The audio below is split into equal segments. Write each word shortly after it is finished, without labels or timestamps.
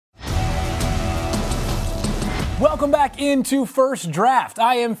Welcome back into First Draft.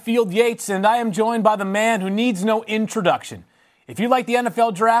 I am Field Yates, and I am joined by the man who needs no introduction. If you like the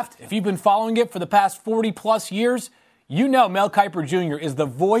NFL Draft, if you've been following it for the past 40-plus years, you know Mel Kiper Jr. is the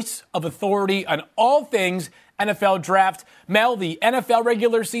voice of authority on all things NFL Draft. Mel, the NFL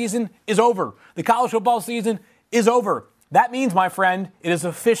regular season is over. The college football season is over. That means, my friend, it is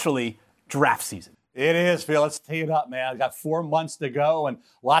officially draft season. It is, Phil. Let's tee it up, man. I've got 4 months to go and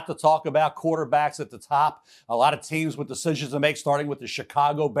a lot to talk about. Quarterbacks at the top. A lot of teams with decisions to make, starting with the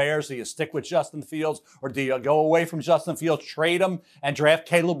Chicago Bears. Do you stick with Justin Fields or do you go away from Justin Fields, trade him, and draft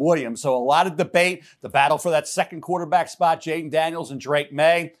Caleb Williams? So a lot of debate. The battle for that second quarterback spot, Jaden Daniels and Drake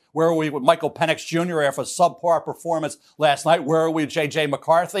May. Where are we with Michael Penix Jr. after a subpar performance last night? Where are we with J.J.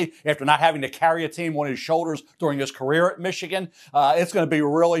 McCarthy after not having to carry a team on his shoulders during his career at Michigan? It's going to be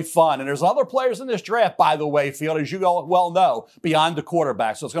really fun. And there's other players in this draft, by the way, Field, as you well know, beyond the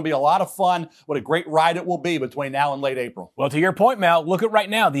quarterback. So it's going to be a lot of fun. What a great ride it will be between now and late April. Well, to your point, Mel, look at right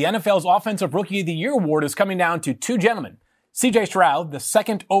now. The NFL's Offensive Rookie of the Year award is coming down to 2 gentlemen. C.J. Stroud, the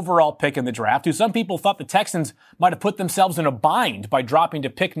second overall pick in the draft, who some people thought the Texans might have put themselves in a bind by dropping to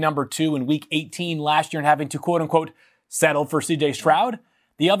pick number 2 in Week 18 last year and having to, quote-unquote, settle for C.J. Stroud.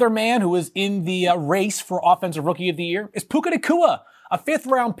 The other man who was in the race for Offensive Rookie of the Year is Puka Nacua, a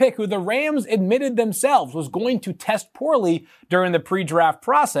 5th-round pick who the Rams admitted themselves was going to test poorly during the pre-draft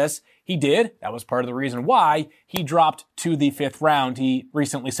process. He did. That was part of the reason why he dropped to the 5th round. He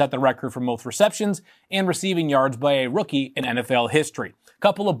recently set the record for most receptions and receiving yards by a rookie in NFL history. A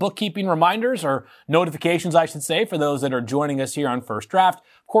couple of bookkeeping reminders, or notifications, I should say, for those that are joining us here on First Draft.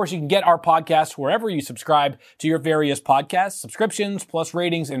 Of course, you can get our podcast wherever you subscribe to your various podcasts. Subscriptions plus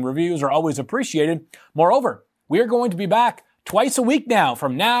ratings and reviews are always appreciated. Moreover, we are going to be back twice a week now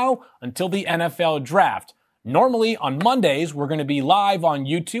from now until the NFL Draft. Normally, on Mondays, we're going to be live on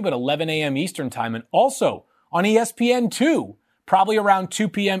YouTube at 11 a.m. Eastern Time and also on ESPN2, probably around 2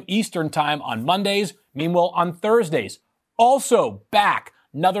 p.m. Eastern Time on Mondays. Meanwhile, on Thursdays, also back,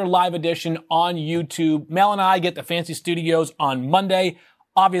 another live edition on YouTube. Mel and I get the fancy studios on Monday.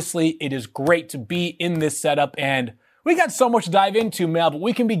 Obviously, it is great to be in this setup, and we got so much to dive into, Mel, but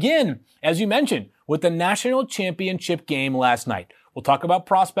we can begin, as you mentioned, with the national championship game last night. We'll talk about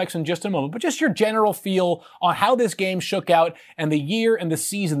prospects in just a moment, but just your general feel on how this game shook out and the year and the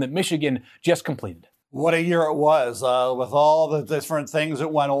season that Michigan just completed. What a year it was, with all the different things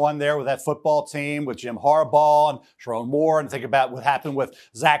that went on there with that football team, with Jim Harbaugh and Sharon Moore, and think about what happened with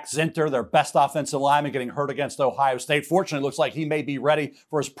Zach Zinter, their best offensive lineman, getting hurt against Ohio State. Fortunately, it looks like he may be ready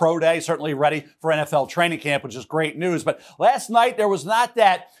for his pro day, certainly ready for NFL training camp, which is great news. But last night, there was not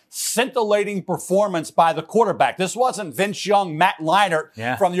that scintillating performance by the quarterback. This wasn't Vince Young, Matt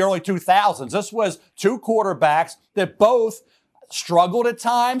Leinart from the early 2000s. This was 2 quarterbacks that both struggled at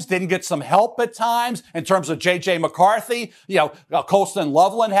times, didn't get some help at times in terms of J.J. McCarthy. Colston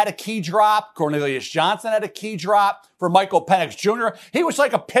Loveland had a key drop. Cornelius Johnson had a key drop for Michael Penix Jr. He was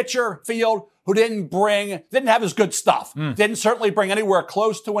like a pitcher, Field, who didn't have his good stuff. Didn't certainly bring anywhere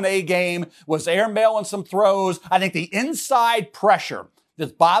close to an A game, was airmailing some throws. I think the inside pressure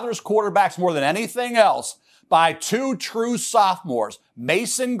that bothers quarterbacks more than anything else by 2 true sophomores,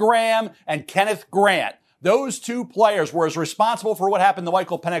 Mason Graham and Kenneth Grant. Those 2 players were as responsible for what happened to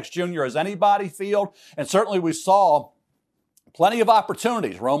Michael Penix Jr. as anybody, Field. And certainly we saw plenty of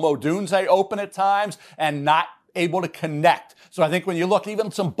opportunities. Rome Odunze open at times and not able to connect. So I think when you look,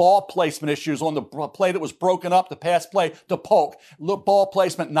 even some ball placement issues on the play that was broken up, the pass play to Polk, ball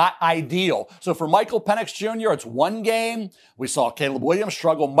placement not ideal. So for Michael Penix Jr., it's 1 game. We saw Caleb Williams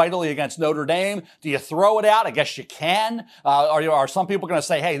struggle mightily against Notre Dame. Do you throw it out? I guess you can. Are some people going to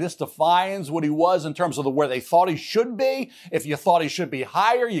say, hey, this defines what he was in terms of where they thought he should be? If you thought he should be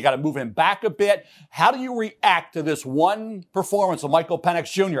higher, you got to move him back a bit. How do you react to this one performance of Michael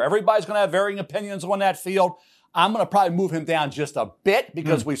Penix Jr.? Everybody's going to have varying opinions on that, Field. I'm going to probably move him down just a bit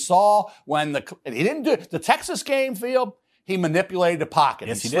because we saw when he didn't do it. The Texas game, Field, he manipulated the pocket.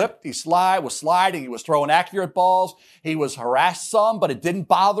 Yes, he slipped, he was sliding, he was throwing accurate balls. He was harassed some, but it didn't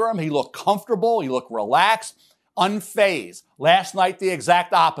bother him. He looked comfortable. He looked relaxed, unfazed. Last night, the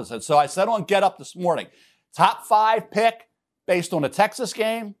exact opposite. So I said on Get Up this morning, top 5 pick based on the Texas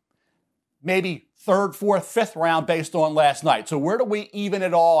game, maybe 3rd, 4th, 5th round based on last night. So where do we even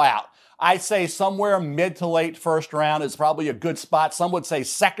it all out? I'd say somewhere mid to late 1st round is probably a good spot. Some would say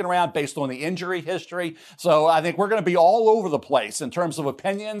 2nd round based on the injury history. So I think we're going to be all over the place in terms of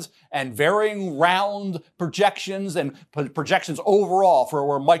opinions and varying round projections and projections overall for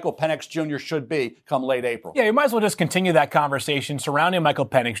where Michael Penix Jr. should be come late April. Yeah, you might as well just continue that conversation surrounding Michael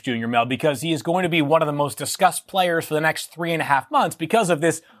Penix Jr., Mel, because he is going to be one of the most discussed players for the next 3.5 months because of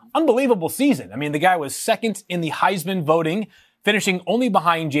this unbelievable season. I mean, the guy was second in the Heisman voting, finishing only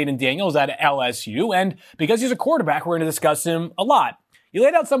behind Jaden Daniels at LSU. And because he's a quarterback, we're going to discuss him a lot. You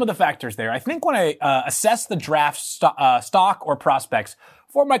laid out some of the factors there. I think when I assess the draft stock or prospects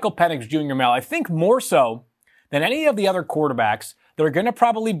for Michael Penix Jr., Mel, I think more so than any of the other quarterbacks that are going to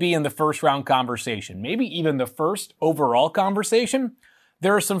probably be in the first round conversation, maybe even the first overall conversation,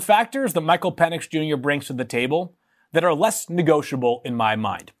 there are some factors that Michael Penix Jr. brings to the table that are less negotiable in my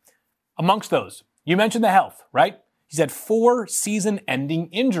mind. Amongst those, you mentioned the health, right? He's had 4 season-ending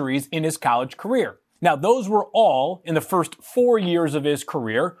injuries in his college career. Now, those were all in the first 4 years of his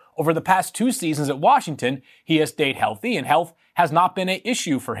career. Over the past 2 seasons at Washington, he has stayed healthy, and health has not been an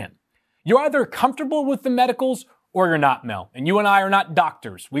issue for him. You're either comfortable with the medicals or you're not, Mel. And you and I are not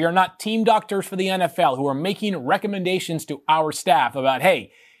doctors. We are not team doctors for the NFL who are making recommendations to our staff about,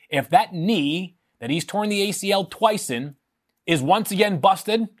 hey, if that knee that he's torn the ACL twice in is once again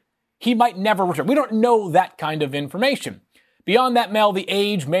busted, he might never return. We don't know that kind of information. Beyond that, Mel, the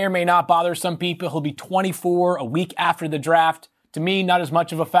age may or may not bother some people. He'll be 24 a week after the draft. To me, not as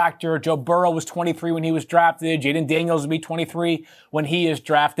much of a factor. Joe Burrow was 23 when he was drafted. Jaden Daniels will be 23 when he is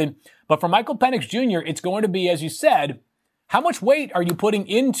drafted. But for Michael Penix Jr., it's going to be, as you said, how much weight are you putting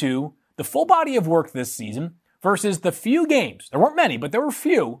into the full body of work this season versus the few games, there weren't many, but there were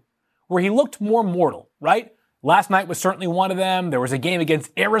few, where he looked more mortal, right? Last night was certainly one of them. There was a game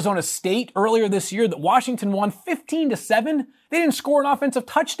against Arizona State earlier this year that Washington won 15-7. They didn't score an offensive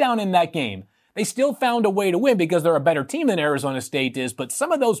touchdown in that game. They still found a way to win because they're a better team than Arizona State is, but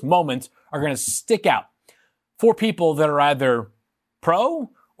some of those moments are going to stick out for people that are either pro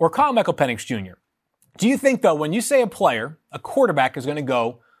or con Michael Penix Jr. Do you think, though, when you say a player, a quarterback is going to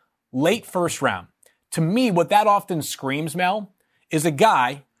go late first round, to me, what that often screams, Mel, is a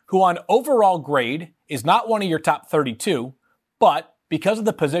guy who on overall grade is not one of your top 32, but because of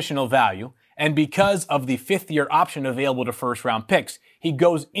the positional value and because of the 5th-year option available to first-round picks, he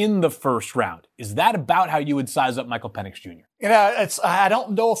goes in the first round. Is that about how you would size up Michael Penix Jr.? You know, I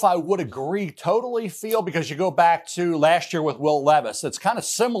don't know if I would agree totally, Phil, because you go back to last year with Will Levis. It's kind of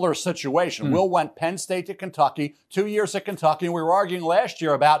similar situation. Will went Penn State to Kentucky, 2 years at Kentucky, and we were arguing last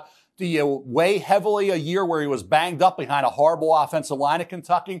year about do you weigh heavily a year where he was banged up behind a horrible offensive line at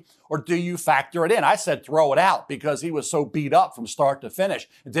Kentucky, or do you factor it in? I said throw it out because he was so beat up from start to finish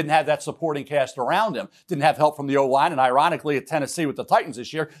and didn't have that supporting cast around him. Didn't have help from the O-line, and ironically at Tennessee with the Titans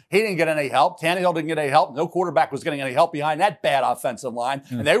this year, he didn't get any help. Tannehill didn't get any help. No quarterback was getting any help behind that bad offensive line,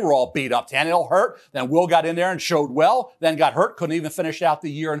 and they were all beat up. Tannehill hurt, then Will got in there and showed well, then got hurt, couldn't even finish out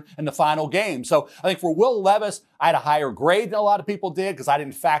the year in the final game. So I think for Will Levis, I had a higher grade than a lot of people did because I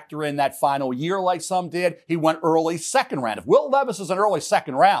didn't factor in that final year like some did. He went early second round. If Will Levis is an early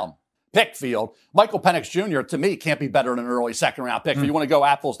second round pick, Field, Michael Penix Jr., to me, can't be better than an early second round pick. If you want to go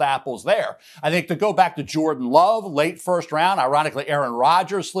apples to apples there. I think to go back to Jordan Love, late first round, ironically, Aaron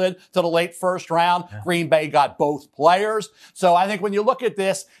Rodgers slid to the late first round. Yeah. Green Bay got both players. So I think when you look at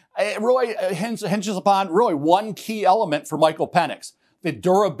this, it really hinges upon really one key element for Michael Penix. The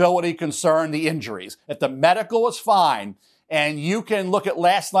durability concern, the injuries. If the medical is fine, and you can look at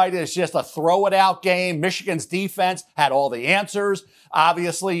last night as just a throw-it-out game. Michigan's defense had all the answers.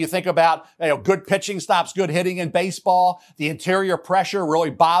 Obviously, you think about good pitching stops good hitting in baseball. The interior pressure really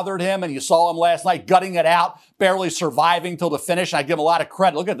bothered him, and you saw him last night gutting it out, barely surviving till the finish. And I give him a lot of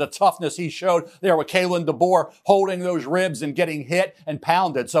credit. Look at the toughness he showed there with Kalen DeBoer holding those ribs and getting hit and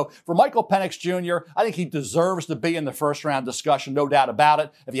pounded. So for Michael Penix Jr., I think he deserves to be in the first-round discussion, no doubt about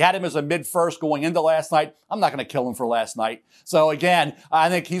it. If you had him as a mid-first going into last night, I'm not going to kill him for last night. So again, I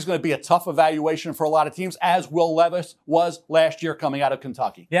think he's going to be a tough evaluation for a lot of teams, as Will Levis was last year coming out of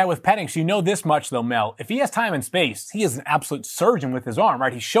Kentucky. Yeah, with Penix, you know this much though, Mel. If he has time and space, he is an absolute surgeon with his arm,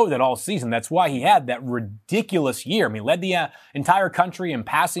 right? He showed that all season. That's why he had that ridiculous year. I mean, he led the entire country in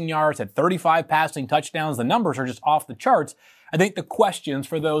passing yards, had 35 passing touchdowns. The numbers are just off the charts. I think the questions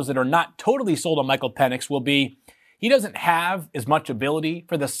for those that are not totally sold on Michael Penix will be, he doesn't have as much ability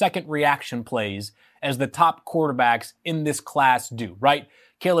for the second reaction plays as the top quarterbacks in this class do, right?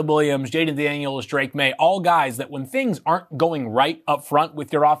 Caleb Williams, Jaden Daniels, Drake May, all guys that when things aren't going right up front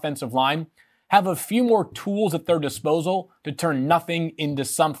with your offensive line, have a few more tools at their disposal to turn nothing into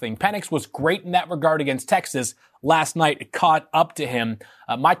something. Penix was great in that regard against Texas last night. It caught up to him.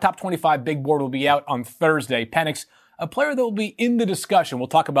 My top 25 big board will be out on Thursday. Penix, a player that will be in the discussion. We'll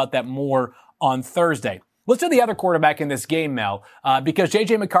talk about that more on Thursday. Let's do the other quarterback in this game, Mel, because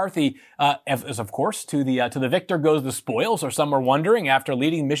J.J. McCarthy, is of course, to the victor goes the spoils, or some are wondering, after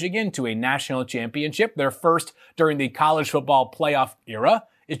leading Michigan to a national championship, their first during the college football playoff era.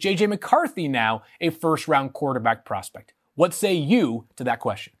 Is J.J. McCarthy now a first-round quarterback prospect? What say you to that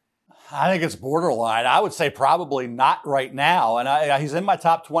question? I think it's borderline. I would say probably not right now. And he's in my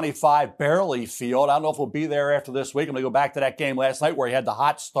top 25 barely field. I don't know if we'll be there after this week. I'm going to go back to that game last night where he had the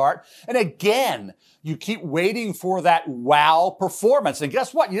hot start. And again, you keep waiting for that wow performance. And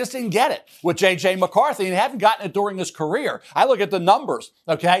guess what? You just didn't get it with J.J. McCarthy, and you haven't gotten it during his career. I look at the numbers,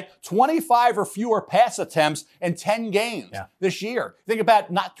 okay? 25 or fewer pass attempts in 10 games this year. Think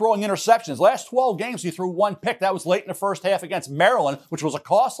about not throwing interceptions. Last 12 games, he threw one pick. That was late in the first half against Maryland, which was a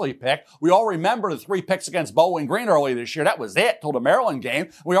costly pick. We all remember the 3 picks against Bowling Green earlier this year. That was it till the Maryland game.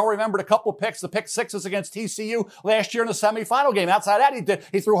 We all remembered a couple picks, the pick sixes against TCU last year in the semifinal game. Outside that,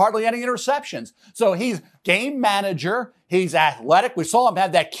 he threw hardly any interceptions. So he's game manager. He's athletic. We saw him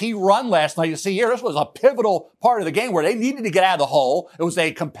have that key run last night. You see here, this was a pivotal part of the game where they needed to get out of the hole. It was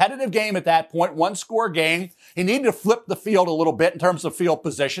a competitive game at that point, 1-score game. He needed to flip the field a little bit in terms of field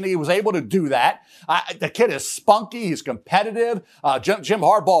position. He was able to do that. The kid is spunky. He's competitive. Jim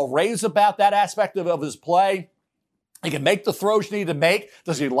Harbaugh raves about that aspect of his play. He can make the throws you need to make.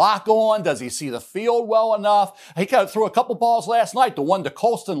 Does he lock on? Does he see the field well enough? He kind of threw a couple balls last night. The one to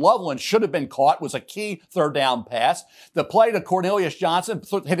Colston Loveland should have been caught, was a key third down pass. The play to Cornelius Johnson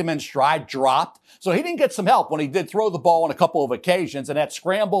hit him in stride, dropped. So he didn't get some help when he did throw the ball on a couple of occasions. And that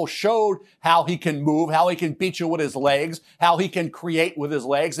scramble showed how he can move, how he can beat you with his legs, how he can create with his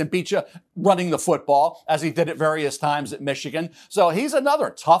legs and beat you running the football, as he did at various times at Michigan. So he's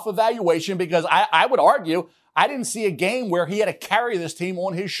another tough evaluation because I would argue I didn't see a game where he had to carry this team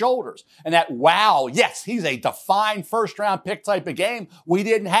on his shoulders. And that, wow, yes, he's a defined first-round pick type of game we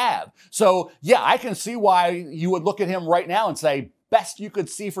didn't have. So, yeah, I can see why you would look at him right now and say, best you could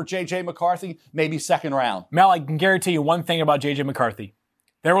see for J.J. McCarthy, maybe second round. Mel, I can guarantee you one thing about J.J. McCarthy.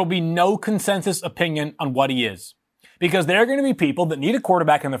 There will be no consensus opinion on what he is. Because there are going to be people that need a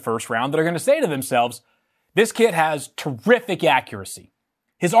quarterback in the first round that are going to say to themselves, this kid has terrific accuracy.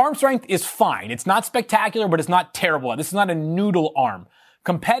 His arm strength is fine. It's not spectacular, but it's not terrible. This is not a noodle arm.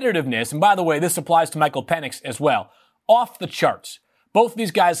 Competitiveness, and by the way, this applies to Michael Penix as well, off the charts. Both of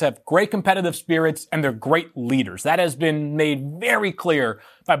these guys have great competitive spirits, and they're great leaders. That has been made very clear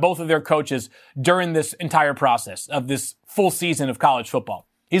by both of their coaches during this entire process of this full season of college football.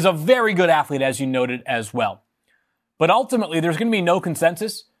 He's a very good athlete, as you noted as well. But ultimately, there's going to be no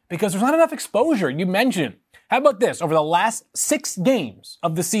consensus because there's not enough exposure. You mentioned it. How about this? Over the last 6 games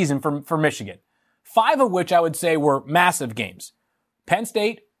of the season for Michigan, 5 of which I would say were massive games. Penn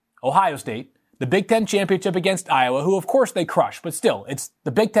State, Ohio State, the Big Ten championship against Iowa, who of course they crushed, but still, it's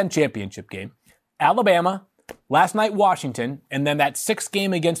the Big Ten championship game. Alabama, last night Washington, and then that 6th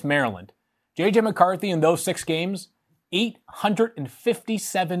game against Maryland. J.J. McCarthy in those 6 games,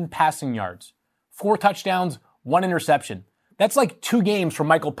 857 passing yards, 4 touchdowns, 1 interception. That's like 2 games for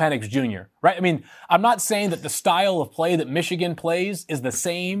Michael Penix Jr., right? I mean, I'm not saying that the style of play that Michigan plays is the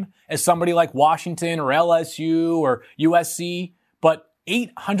same as somebody like Washington or LSU or USC, but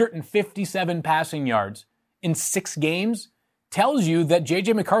 857 passing yards in 6 games tells you that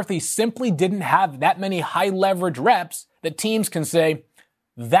J.J. McCarthy simply didn't have that many high leverage reps that teams can say,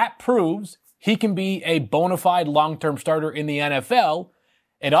 that proves he can be a bona fide long-term starter in the NFL.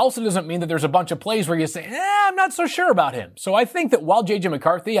 It also doesn't mean that there's a bunch of plays where you say, I'm not so sure about him. So I think that while J.J.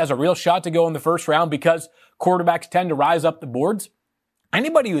 McCarthy has a real shot to go in the first round because quarterbacks tend to rise up the boards,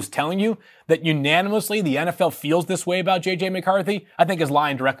 anybody who's telling you that unanimously the NFL feels this way about J.J. McCarthy, I think is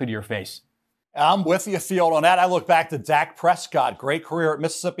lying directly to your face. I'm with you, Field, on that. I look back to Dak Prescott, great career at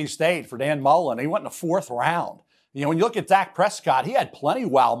Mississippi State for Dan Mullen. He went in the 4th round. You know, when you look at Dak Prescott, he had plenty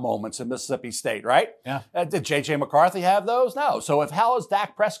wow moments in Mississippi State, right? Yeah. Did J.J. McCarthy have those? No. So how is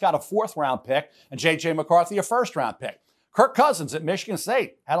Dak Prescott a 4th round pick and J.J. McCarthy a 1st round pick? Kirk Cousins at Michigan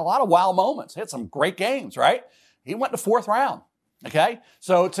State had a lot of wow moments. He had some great games, right? He went to 4th round. Okay?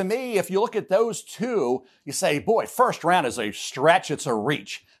 So to me, if you look at those two, you say, boy, 1st round is a stretch. It's a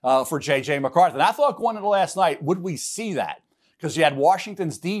reach for J.J. McCarthy. And I thought going into last night, would we see that? Because you had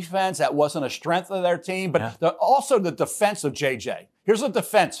Washington's defense. That wasn't a strength of their team. But also the defense of J.J. Here's a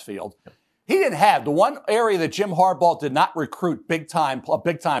defense, Field. He didn't have, the one area that Jim Harbaugh did not recruit a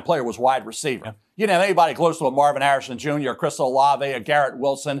big-time player was wide receiver. Yeah. You didn't have anybody close to a Marvin Harrison Jr., or Chris Olave, a Garrett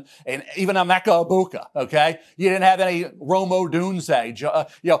Wilson, and even a Emeka Egbuka, okay? You didn't have any Rome Odunze,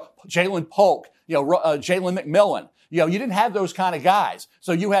 Jalen Polk, Jalen McMillan. You didn't have those kind of guys.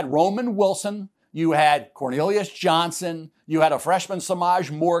 So you had Roman Wilson, you had Cornelius Johnson, you had a freshman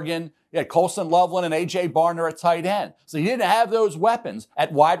Samaj Morgan, you had Colston Loveland and A.J. Barner at tight end. So you didn't have those weapons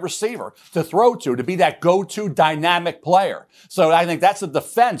at wide receiver to throw to be that go-to dynamic player. So I think that's a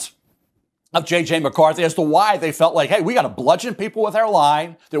defense of J.J. McCarthy as to why they felt like, hey, we got to bludgeon people with our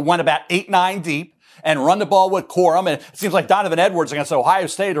line that went about 8-9 deep. and run the ball with Corum. And it seems like Donovan Edwards against Ohio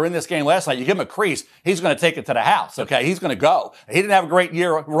State or in this game last night, you give him a crease, he's going to take it to the house. Okay. He's going to go. He didn't have a great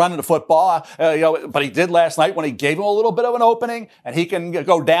year running the football, but he did last night when he gave him a little bit of an opening, and he can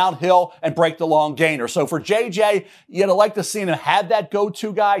go downhill and break the long gainer. So for JJ, you'd like to see him have that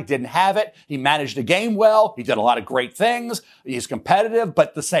go-to guy. Didn't have it. He managed the game well. He did a lot of great things. He's competitive,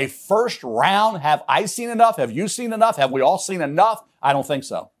 but to say first round, have I seen enough? Have you seen enough? Have we all seen enough? I don't think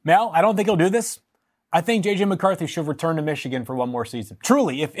so. Mel, I don't think he'll do this. I think J.J. McCarthy should return to Michigan for one more season.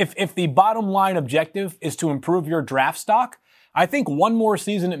 Truly, if the bottom line objective is to improve your draft stock, I think one more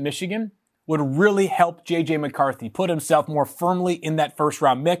season at Michigan would really help J.J. McCarthy put himself more firmly in that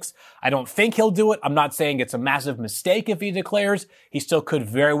first-round mix. I don't think he'll do it. I'm not saying it's a massive mistake if he declares. He still could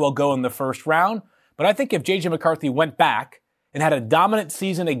very well go in the first round. But I think if J.J. McCarthy went back and had a dominant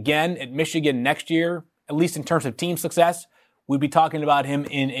season again at Michigan next year, at least in terms of team success, we'd be talking about him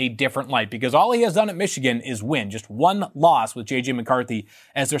in a different light, because all he has done at Michigan is win. Just one loss with J.J. McCarthy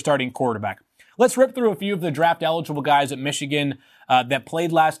as their starting quarterback. Let's rip through a few of the draft-eligible guys at Michigan that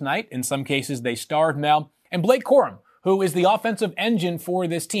played last night. In some cases, they starred, Mel. And Blake Corum, who is the offensive engine for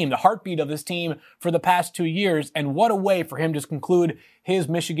this team, the heartbeat of this team for the past 2 years. And what a way for him to conclude his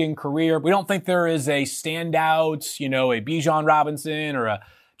Michigan career. We don't think there is a standout, a Bijan Robinson or a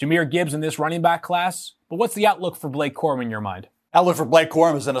Jahmyr Gibbs in this running back class. But what's the outlook for Blake Corum in your mind? Outlook for Blake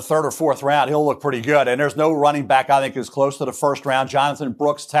Corum is in the third or fourth round. He'll look pretty good. And there's no running back I think is close to the first round. Jonathan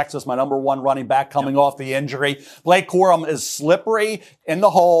Brooks, Texas, my number one running back coming off the injury. Blake Corum is slippery in the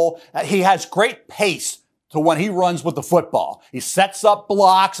hole. He has great pace to when he runs with the football. He sets up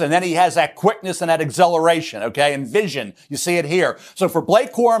blocks, and then he has that quickness and that acceleration, okay, and vision. You see it here. So for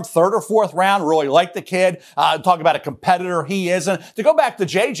Blake Corum, third or fourth round, really like the kid. Talk about a competitor he isn't. To go back to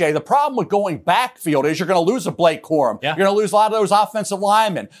JJ, the problem with going backfield is you're going to lose a Blake Corum. Yeah. You're going to lose a lot of those offensive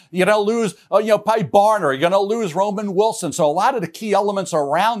linemen. You're going to lose, probably Barner. You're going to lose Roman Wilson. So a lot of the key elements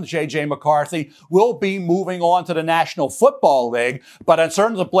around JJ McCarthy will be moving on to the National Football League. But in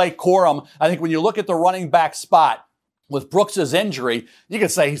terms of Blake Corum, I think when you look at the running back spot with Brooks's injury, you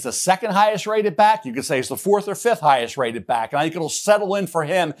could say he's the second highest rated back. You could say he's the fourth or fifth highest rated back. And I think it'll settle in for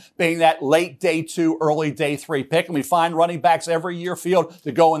him being that late day 2, early day 3 pick. And we find running backs every year field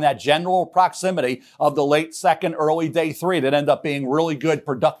to go in that general proximity of the late 2nd, early day 3 that end up being really good,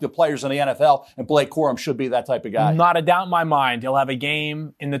 productive players in the NFL. And Blake Corum should be that type of guy. Not a doubt in my mind. He'll have a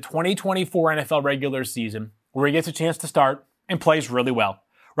game in the 2024 NFL regular season where he gets a chance to start and plays really well.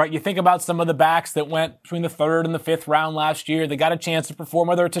 Right, you think about some of the backs that went between the 3rd and the 5th round last year. They got a chance to perform,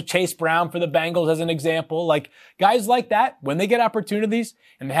 whether it's a Chase Brown for the Bengals as an example. Like, guys like that, when they get opportunities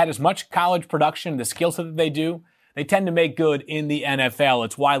and they had as much college production, the skill set that they do, they tend to make good in the NFL.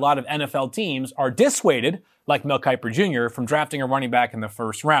 It's why a lot of NFL teams are dissuaded, like Mel Kiper Jr., from drafting a running back in the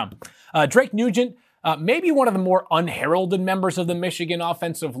first round. Drake Nugent, maybe one of the more unheralded members of the Michigan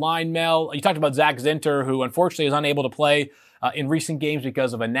offensive line, Mel. You talked about Zach Zinter, who unfortunately is unable to play in recent games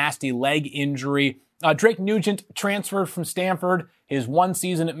because of a nasty leg injury. Drake Nugent transferred from Stanford, his one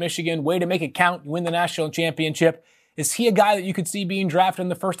season at Michigan. Way to make it count, win the national championship. Is he a guy that you could see being drafted in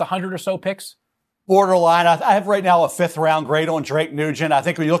the first 100 or so picks? Borderline. I have right now a 5th round grade on Drake Nugent. I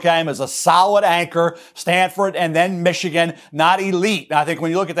think when you look at him as a solid anchor, Stanford and then Michigan, not elite. And I think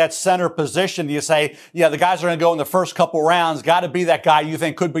when you look at that center position, you say, yeah, the guys are going to go in the first couple rounds. Got to be that guy you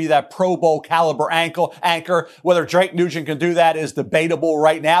think could be that Pro Bowl caliber anchor. Whether Drake Nugent can do that is debatable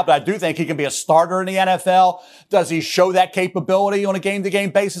right now, but I do think he can be a starter in the NFL. Does he show that capability on a game-to-game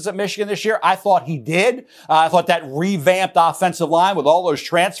basis at Michigan this year? I thought he did. I thought that revamped offensive line with all those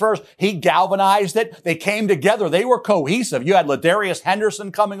transfers, he galvanized it. They came together. They were cohesive. You had Ladarius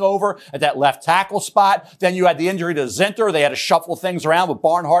Henderson coming over at that left tackle spot. Then you had the injury to Zinter. They had to shuffle things around with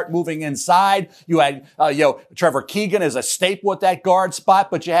Barnhart moving inside. You had, Trevor Keegan as a staple at that guard spot,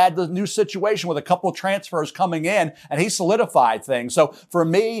 but you had the new situation with a couple transfers coming in, and he solidified things. So for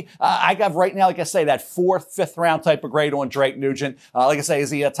me, I got right now, like I say, that 4th, 5th round type of grade on Drake Nugent. Like I say, is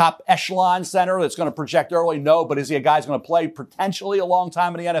he a top echelon center that's going to project early? No, but is he a guy who's going to play potentially a long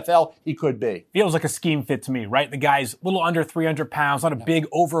time in the NFL? He could be. Feels like a scheme fit to me, right? The guy's a little under 300 pounds, not a big,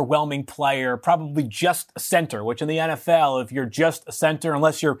 overwhelming player, probably just a center, which in the NFL, if you're just a center,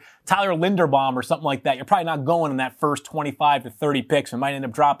 unless you're Tyler Linderbaum or something like that, you're probably not going in that first 25 to 30 picks and might end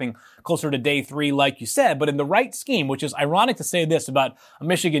up dropping closer to day 3, like you said. But in the right scheme, which is ironic to say this about a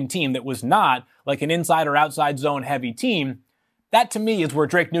Michigan team that was not like an inside or outside zone heavy team, that, to me, is where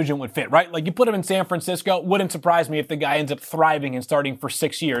Drake Nugent would fit, right? Like, you put him in San Francisco, wouldn't surprise me if the guy ends up thriving and starting for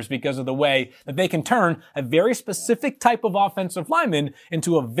 6 years because of the way that they can turn a very specific type of offensive lineman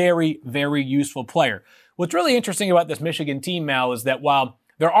into a very, very useful player. What's really interesting about this Michigan team, Mal, is that while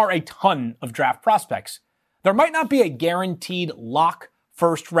there are a ton of draft prospects. There might not be a guaranteed lock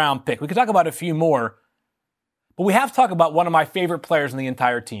first-round pick. We could talk about a few more, but we have to talk about one of my favorite players in the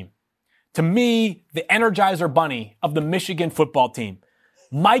entire team. To me, the Energizer Bunny of the Michigan football team,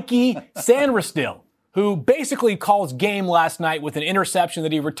 Mikey Sandristil, who basically calls game last night with an interception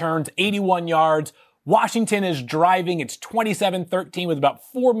that he returns 81 yards. Washington is driving. It's 27-13 with about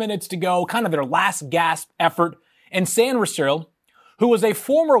 4 minutes to go, kind of their last gasp effort. And Sandristil, who was a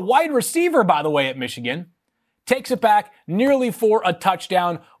former wide receiver, by the way, at Michigan, takes it back nearly for a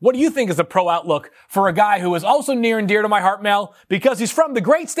touchdown. What do you think is the pro outlook for a guy who is also near and dear to my heart, Mel, because he's from the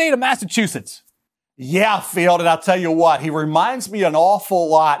great state of Massachusetts? Yeah, Field, and I'll tell you what, he reminds me an awful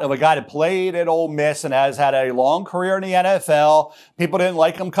lot of a guy that played at Ole Miss and has had a long career in the NFL. People didn't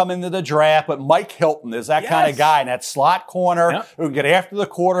like him coming into the draft, but Mike Hilton is that kind of guy in that slot corner who can get after the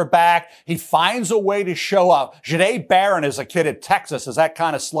quarterback. He finds a way to show up. Jahdae Barron is a kid at Texas, is that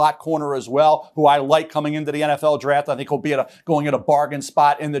kind of slot corner as well, who I like coming into the NFL draft. I think he'll be going at a bargain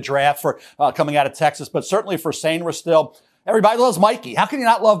spot in the draft for coming out of Texas, but certainly for Sandristil. Everybody loves Mikey. How can you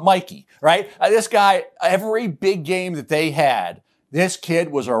not love Mikey, right? This guy, every big game that they had, this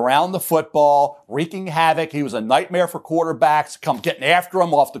kid was around the football, wreaking havoc. He was a nightmare for quarterbacks, come getting after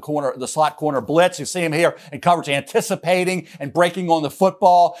him off the slot corner blitz. You see him here in coverage, anticipating and breaking on the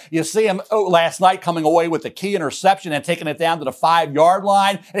football. You see him last night coming away with the key interception and taking it down to the 5-yard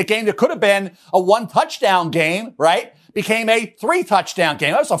line. In a game that could have been a 1-touchdown game, right? Became a 3-touchdown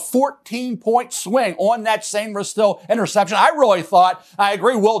game. That was a 14-point swing on that Sandristil interception. I really thought, I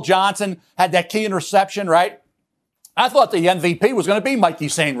agree, Will Johnson had that key interception, right? I thought the MVP was going to be Mikey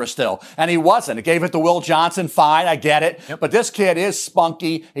Sandristil, and he wasn't. It gave it to Will Johnson. Fine, I get it. Yep. But this kid is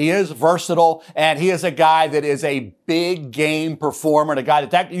spunky. He is versatile, and he is a guy that is a big game performer. And a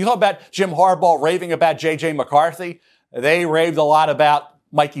guy you know about Jim Harbaugh raving about J.J. McCarthy? They raved a lot about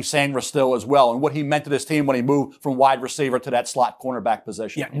Mikey Sandristil as well, and what he meant to this team when he moved from wide receiver to that slot cornerback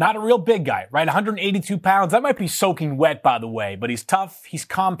position. Yeah, not a real big guy, right? 182 pounds. That might be soaking wet, by the way, but he's tough, he's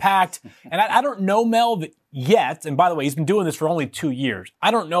compact, and I don't know, Mel, that yet, and by the way, he's been doing this for only 2 years.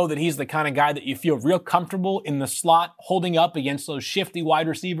 I don't know that he's the kind of guy that you feel real comfortable in the slot holding up against those shifty wide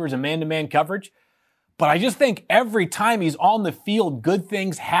receivers and man-to-man coverage. But I just think every time he's on the field, good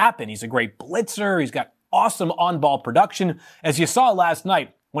things happen. He's a great blitzer. He's got awesome on-ball production. As you saw last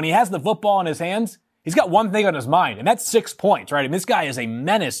night, when he has the football in his hands, he's got one thing on his mind, and that's 6 points, right? And this guy is a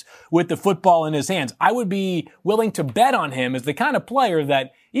menace with the football in his hands. I would be willing to bet on him as the kind of player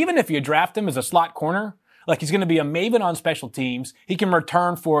that even if you draft him as a slot corner, like he's going to be a maven on special teams. He can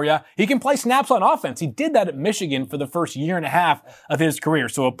return for you. He can play snaps on offense. He did that at Michigan for the first year and a half of his career.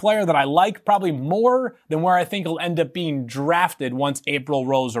 So a player that I like probably more than where I think he'll end up being drafted once April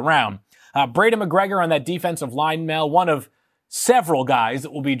rolls around. Braden McGregor on that defensive line, Mel, one of several guys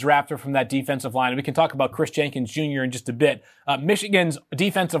that will be drafted from that defensive line. And we can talk about Chris Jenkins Jr. in just a bit. Michigan's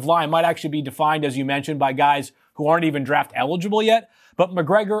defensive line might actually be defined, as you mentioned, by guys who aren't even draft eligible yet. But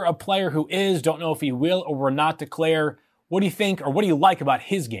McGregor, a player who is, don't know if he will or will not declare. What do you think, or what do you like about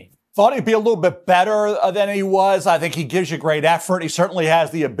his game? Thought he'd be a little bit better than he was. I think he gives you great effort. He certainly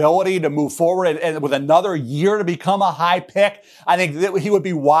has the ability to move forward, and with another year to become a high pick, I think that he would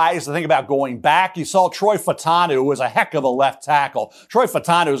be wise to think about going back. You saw Troy Fautanu, who was a heck of a left tackle. Troy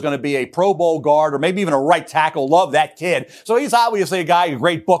Fautanu is going to be a Pro Bowl guard or maybe even a right tackle. Love that kid. So he's obviously a guy, a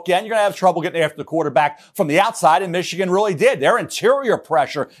great bookend. You're going to have trouble getting after the quarterback from the outside, and Michigan really did. Their interior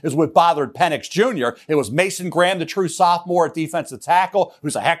pressure is what bothered Penix Jr. It was Mason Graham, the true sophomore at defensive tackle,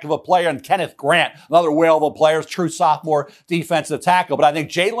 who's a heck of a player, and Kenneth Grant, another whale of a player, true sophomore defensive tackle. But I think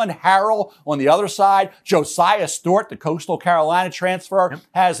Jalen Harrell on the other side, Josiah Stewart, the Coastal Carolina transfer,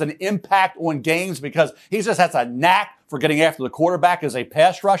 has an impact on games because he just has a knack for getting after the quarterback as a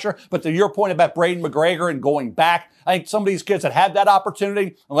pass rusher. But to your point about Braden McGregor and going back, I think some of these kids that have that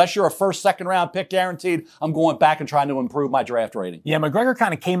opportunity, unless you're a first, second round pick guaranteed, I'm going back and trying to improve my draft rating. Yeah, McGregor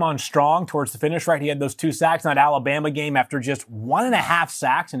kind of came on strong towards the finish, right? He had those 2 sacks in that Alabama game after just 1.5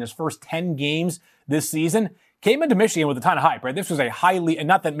 sacks in his first 10 games this season. Came into Michigan with a ton of hype, right? This was a highly, and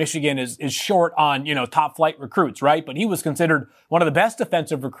not that Michigan is short on, top flight recruits, right? But he was considered one of the best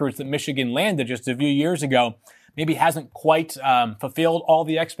defensive recruits that Michigan landed just a few years ago. Maybe hasn't quite fulfilled all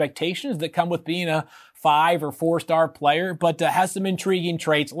the expectations that come with being a 5 or 4-star player, but has some intriguing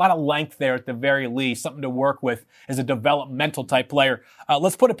traits, a lot of length there at the very least, something to work with as a developmental type player.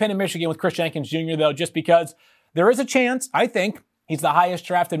 Let's put a pin in Michigan with Chris Jenkins Jr., though, just because there is a chance, I think, he's the highest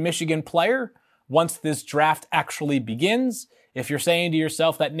drafted Michigan player once this draft actually begins. If you're saying to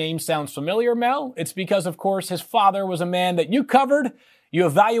yourself that name sounds familiar, Mel, it's because, of course, his father was a man that you covered. You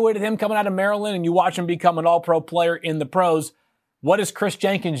evaluated him coming out of Maryland, and you watch him become an all-pro player in the pros. what is Chris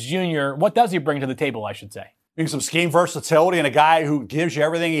Jenkins Jr., what does he bring to the table, I should say? Some scheme versatility and a guy who gives you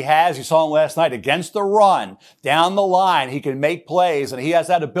everything he has. You saw him last night against the run, down the line. He can make plays, and he has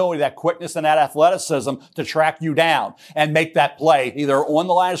that ability, that quickness and that athleticism to track you down and make that play either on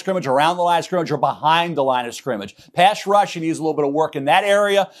the line of scrimmage, around the line of scrimmage, or behind the line of scrimmage. Pass rush, he needs a little bit of work in that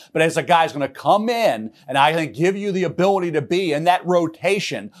area, but as a guy's going to come in and I think give you the ability to be in that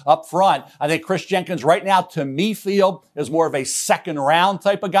rotation up front, I think Chris Jenkins right now, to me, is more of a second round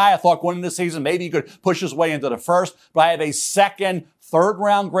type of guy. I thought going into the season, maybe he could push his way into the first, but I have a second, third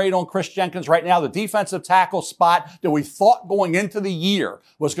round grade on Chris Jenkins right now. The defensive tackle spot that we thought going into the year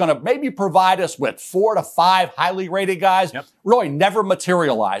was going to maybe provide us with 4 to 5 highly rated guys, really never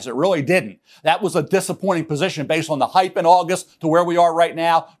materialized. It really didn't. That was a disappointing position based on the hype in August to where we are right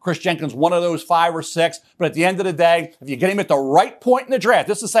now. Chris Jenkins, one of those 5 or 6. But at the end of the day, if you get him at the right point in the draft,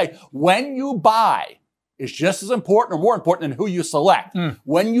 just to say, when you buy, is just as important or more important than who you select.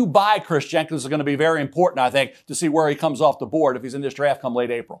 When you buy Chris Jenkins is going to be very important, I think, to see where he comes off the board if he's in this draft come late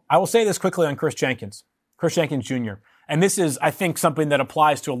April. I will say this quickly on Chris Jenkins Jr., and this is, I think, something that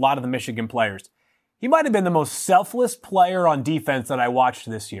applies to a lot of the Michigan players. He might have been the most selfless player on defense that I watched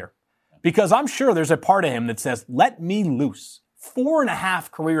this year, because I'm sure there's a part of him that says, let me loose.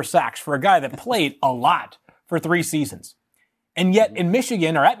 4.5 career sacks for a guy that played a lot for 3 seasons. And yet in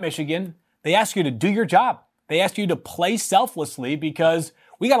Michigan, or at Michigan, they ask you to do your job. They ask you to play selflessly because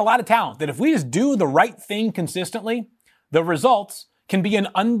we got a lot of talent that if we just do the right thing consistently, the results can be an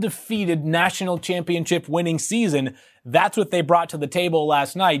undefeated national championship winning season. That's what they brought to the table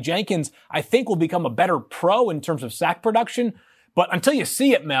last night. Jenkins, I think, will become a better pro in terms of sack production. But until you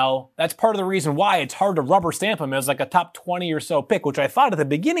see it, Mel, that's part of the reason why it's hard to rubber stamp him as like a top 20 or so pick, which I thought at the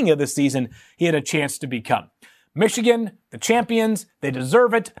beginning of the season he had a chance to become. Michigan, the champions, they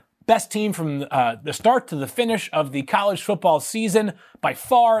deserve it. Best team from the start to the finish of the college football season. By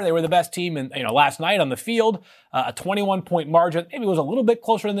far, they were the best team in, last night on the field. A 21-point margin. Maybe it was a little bit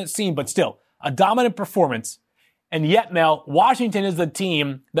closer than it seemed, but still, a dominant performance. And yet, Mel, Washington is the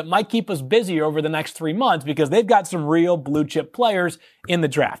team that might keep us busy over the next 3 months because they've got some real blue-chip players in the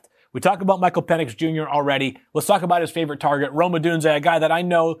draft. We talked about Michael Penix Jr. already. Let's talk about his favorite target, Rome Odunze, a guy that I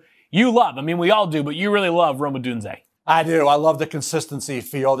know you love. I mean, we all do, but you really love Rome Odunze. I do. I love the consistency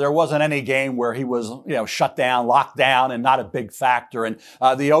feel. There wasn't any game where he was, shut down, locked down, and not a big factor. And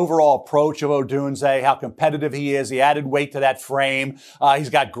the overall approach of Odunze, how competitive he is, he added weight to that frame. He's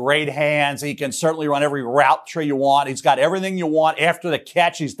got great hands. He can certainly run every route tree you want. He's got everything you want after the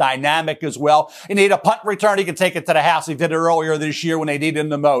catch. He's dynamic as well. You need a punt return, he can take it to the house. He did it earlier this year when they needed him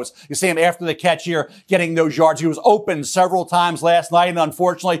the most. You see him after the catch here getting those yards. He was open several times last night, and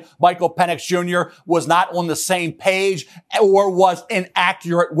unfortunately, Michael Penix Jr. was not on the same page or was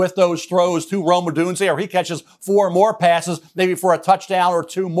inaccurate with those throws to Rome Odunze, or he catches 4 more passes, maybe for a touchdown or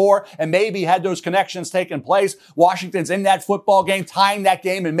 2 more, and maybe had those connections taken place. Washington's in that football game, tying that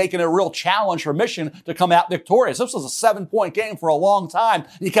game and making it a real challenge for Michigan to come out victorious. This was a 7-point game for a long time.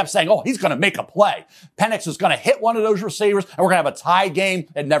 And you kept saying, he's going to make a play. Penix is going to hit one of those receivers, and we're going to have a tie game.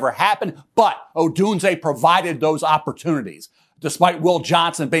 It never happened, but Odunze provided those opportunities. Despite Will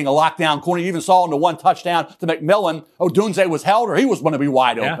Johnson being a lockdown corner, you even saw in the 1 touchdown to McMillan, Odunze was held or he was going to be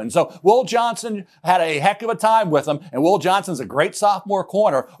wide open. So Will Johnson had a heck of a time with him, and Will Johnson's a great sophomore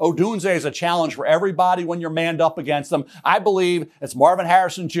corner. Odunze is a challenge for everybody when you're manned up against them. I believe it's Marvin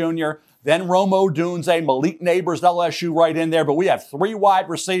Harrison Jr., then Rome Odunze, Malik Neighbors, LSU right in there. But we have 3 wide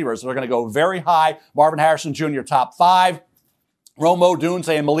receivers that are going to go very high. Marvin Harrison Jr., top 5. Rome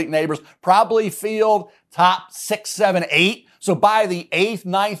Odunze and Malik Neighbors probably field top 6, 7, 8. So by the 8th,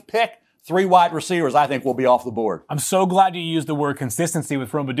 9th pick, 3 wide receivers, I think, will be off the board. I'm so glad you used the word consistency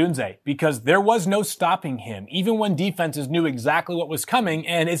with Rome Odunze because there was no stopping him, even when defenses knew exactly what was coming.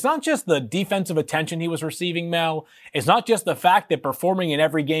 And it's not just the defensive attention he was receiving, Mel. It's not just the fact that performing in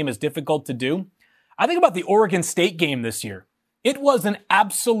every game is difficult to do. I think about the Oregon State game this year. It was an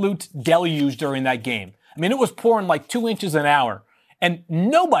absolute deluge during that game. I mean, it was pouring like 2 inches an hour. And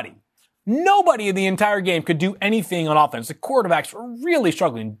nobody in the entire game could do anything on offense. The quarterbacks were really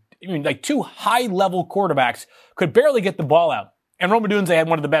struggling. I mean, like 2 high-level quarterbacks could barely get the ball out. And Rome Odunze had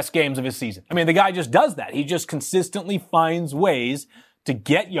one of the best games of his season. I mean, the guy just does that. He just consistently finds ways to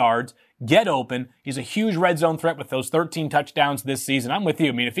get yards, get open. He's a huge red zone threat with those 13 touchdowns this season. I'm with you.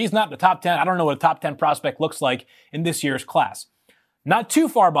 I mean, if he's not in the top 10, I don't know what a top 10 prospect looks like in this year's class. Not too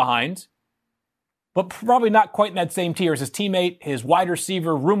far behind, but probably not quite in that same tier as his teammate, his wide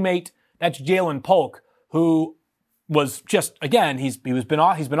receiver roommate. That's Jalen Polk, who was just, again, he's been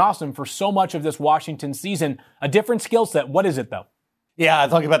awesome for so much of this Washington season. A different skill set. What is it, though? Yeah,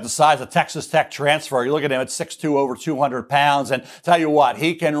 talking about the size of Texas Tech transfer. You look at him at 6'2", over 200 pounds. And tell you what,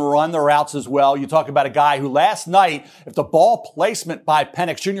 he can run the routes as well. You talk about a guy who last night, if the ball placement by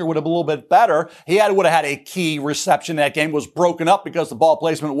Penix Jr. would have been a little bit better, he would have had a key reception. That game was broken up because the ball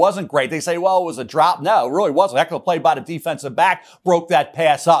placement wasn't great. They say, well, it was a drop. No, it really wasn't. Heck of a play by the defensive back, broke that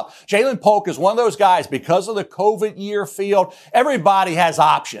pass up. Jalen Polk is one of those guys, because of the COVID year field, everybody has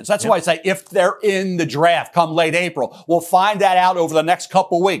options. That's why I say if they're in the draft come late April, we'll find that out over the next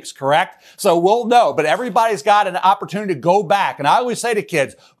couple weeks, correct? So we'll know, but everybody's got an opportunity to go back. And I always say to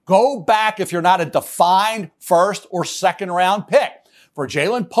kids, go back if you're not a defined first or second round pick. For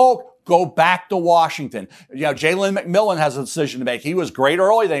Jalen Polk, go back to Washington. You know, Jalen McMillan has a decision to make. He was great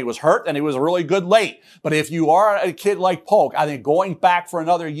early, then he was hurt, and he was really good late. But if you are a kid like Polk, I think going back for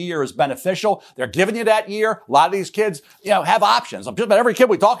another year is beneficial. They're giving you that year. A lot of these kids, have options. Just about every kid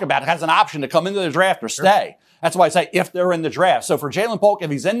we talk about has an option to come into the draft or stay. That's why I say if they're in the draft. So for Jalen Polk,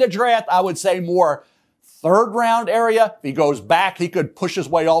 if he's in the draft, I would say more third round area. If he goes back, he could push his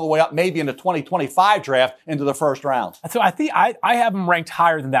way all the way up, maybe in the 2025 draft into the first round. So I think I have him ranked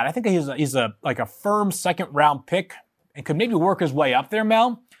higher than that. I think he's a firm second round pick and could maybe work his way up there,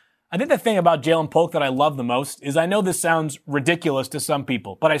 Mel. I think the thing about Jalen Polk that I love the most is I know this sounds ridiculous to some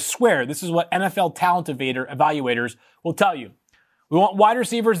people, but I swear this is what NFL talent evaluators will tell you. We want wide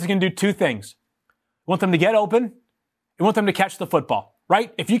receivers that can do two things. We want them to get open. We want them to catch the football,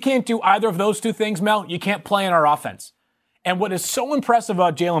 right? If you can't do either of those two things, Mel, you can't play in our offense. And what is so impressive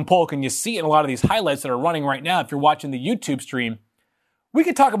about Jalen Polk, and you see it in a lot of these highlights that are running right now if you're watching the YouTube stream, we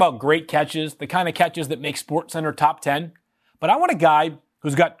could talk about great catches, the kind of catches that make SportsCenter top 10, but I want a guy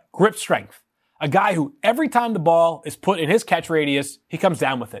who's got grip strength, a guy who every time the ball is put in his catch radius, he comes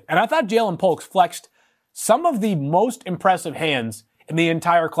down with it. And I thought Jalen Polk flexed some of the most impressive hands in the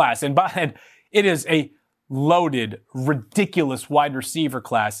entire class. And it is a loaded, ridiculous wide receiver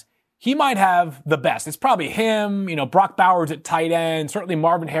class. He might have the best. It's probably him, Brock Bowers at tight end, certainly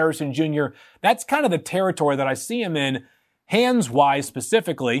Marvin Harrison Jr. That's kind of the territory that I see him in, hands-wise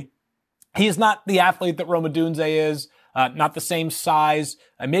specifically. He's not the athlete that Rome Odunze is, not the same size.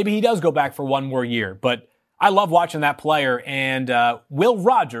 Maybe he does go back for one more year, but I love watching that player. And Will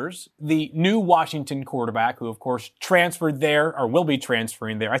Rogers, the new Washington quarterback, who of course transferred there or will be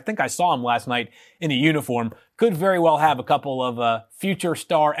transferring there. I think I saw him last night in a uniform. Could very well have a couple of future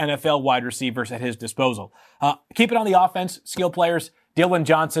star NFL wide receivers at his disposal. Keep it on the offense, skill players. Dylan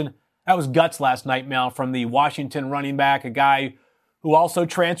Johnson, that was guts last night, Mel, from the Washington running back, a guy who also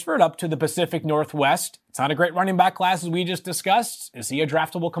transferred up to the Pacific Northwest. It's not a great running back class as we just discussed. Is he a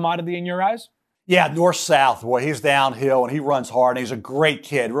draftable commodity in your eyes? Yeah, north-south. Boy, he's downhill, and he runs hard, and he's a great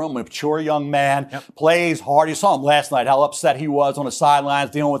kid. Real mature young man, plays hard. You saw him last night, how upset he was on the sidelines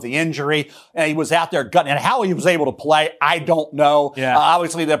dealing with the injury. And he was out there gutting. And how he was able to play, I don't know. Yeah.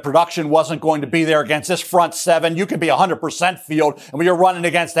 Obviously, the production wasn't going to be there against this front seven. You can be 100% field, and when you're running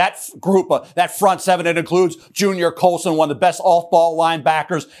against that group, that front seven, it includes Junior Colson, one of the best off-ball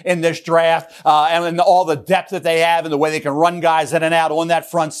linebackers in this draft, and all the depth that they have and the way they can run guys in and out on that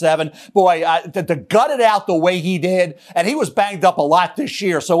front seven. Boy, to gut it out the way he did, and he was banged up a lot this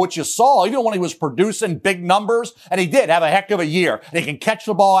year. So what you saw, even when he was producing big numbers, and he did have a heck of a year, and he can catch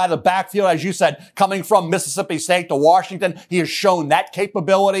the ball out of the backfield, as you said, coming from Mississippi State to Washington, he has shown that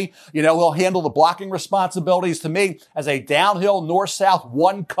capability. He'll handle the blocking responsibilities. To me, as a downhill north-south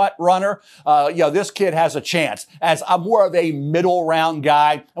one-cut runner, this kid has a chance. As I'm more of a middle-round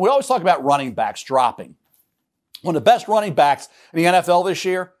guy, and we always talk about running backs dropping. One of the best running backs in the NFL this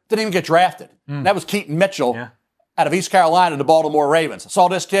year didn't even get drafted. That was Keaton Mitchell out of East Carolina, the Baltimore Ravens. I saw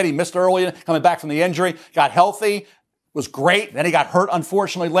this kid. He missed early coming back from the injury, got healthy, was great. Then he got hurt,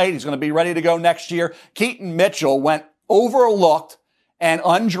 unfortunately, late. He's going to be ready to go next year. Keaton Mitchell went overlooked and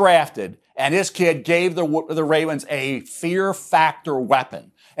undrafted, and this kid gave the Ravens a fear factor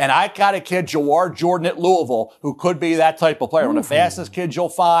weapon. And I got a kid, Jawar Jordan at Louisville, who could be that type of player. One of the fastest kids you'll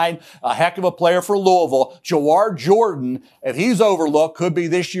find, a heck of a player for Louisville. Jawar Jordan, if he's overlooked, could be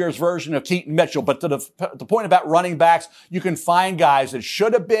this year's version of Keaton Mitchell. But to the point about running backs, you can find guys that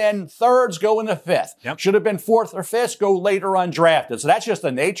should have been thirds, go in the fifth. Should have been fourth or fifth, go later undrafted. So that's just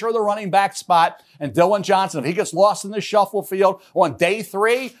the nature of the running back spot. And Dylan Johnson, if he gets lost in the shuffle field on day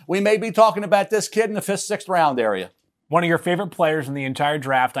 3, we may be talking about this kid in the 5th, 6th round area. One of your favorite players in the entire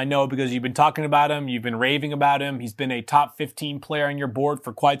draft. I know because you've been talking about him. You've been raving about him. He's been a top 15 player on your board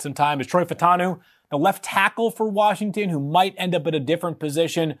for quite some time. Is Troy Fautanu, the left tackle for Washington, who might end up at a different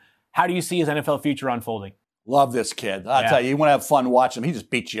position. How do you see his NFL future unfolding? Love this kid. I tell you want to have fun watching him. He just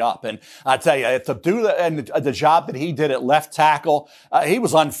beats you up. And I tell you, to do the job that he did at left tackle, he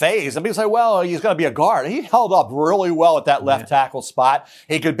was unfazed. And people say, well, he's going to be a guard. He held up really well at that left tackle spot.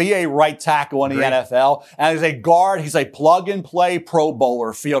 He could be a right tackle in the NFL. And as a guard, he's a plug-and-play Pro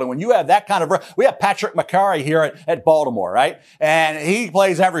Bowler field. And when you have that kind of, we have Patrick McCarry here at Baltimore, right? And he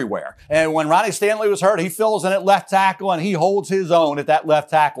plays everywhere. And when Ronnie Stanley was hurt, he fills in at left tackle and he holds his own at that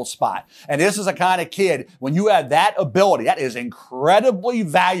left tackle spot. And this is a kind of kid, when you have that ability, that is incredibly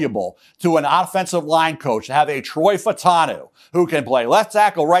valuable to an offensive line coach to have a Troy Fautanu who can play left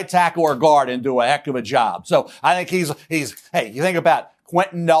tackle, right tackle, or guard and do a heck of a job. So I think hey, you think about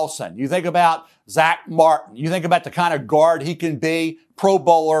Quentin Nelson, you think about Zach Martin, you think about the kind of guard he can be, Pro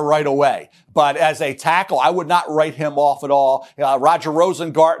Bowler right away. But as a tackle, I would not write him off at all. Roger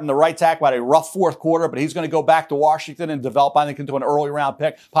Rosengarten, the right tackle, had a rough fourth quarter, but he's going to go back to Washington and develop, I think, into an early round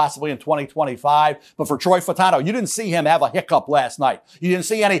pick, possibly in 2025. But for Troy Fautanu, you didn't see him have a hiccup last night. You didn't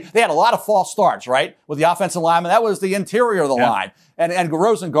see any. They had a lot of false starts, right, with the offensive lineman. That was the interior of the line. And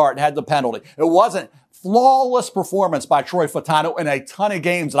Rosengarten had the penalty. It wasn't flawless performance by Troy Fautanu in a ton of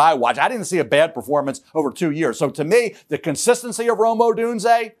games that I watched. I didn't see a bad performance over 2 years. So to me, the consistency of Rome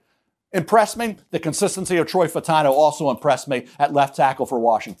Odunze impressed me. The consistency of Troy Fautanu also impressed me at left tackle for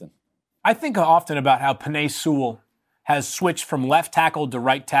Washington. I think often about how Penei Sewell has switched from left tackle to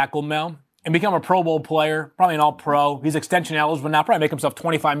right tackle, Mel, and become a Pro Bowl player, probably an all-pro. He's extension eligible now, probably make himself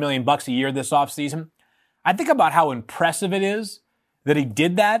 $25 million a year this offseason. I think about how impressive it is that he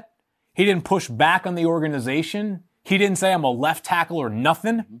did that. He didn't push back on the organization. He didn't say, I'm a left tackle or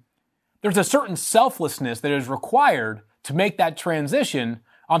nothing. There's a certain selflessness that is required to make that transition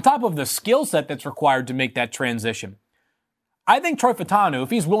on top of the skill set that's required to make that transition. I think Troy Fautanu,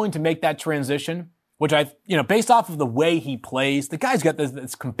 if he's willing to make that transition, which based off of the way he plays, the guy's got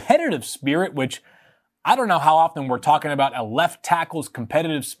this competitive spirit, which I don't know how often we're talking about a left tackle's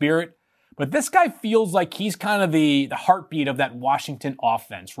competitive spirit. But this guy feels like he's kind of the heartbeat of that Washington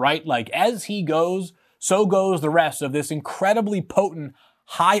offense, right? Like as he goes, so goes the rest of this incredibly potent,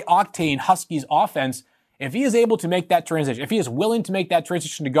 high-octane Huskies offense. If he is able to make that transition, if he is willing to make that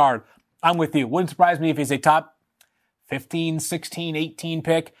transition to guard, I'm with you. Wouldn't surprise me if he's a top 15, 16, 18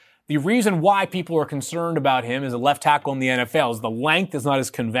 pick. The reason why people are concerned about him as a left tackle in the NFL is the length is not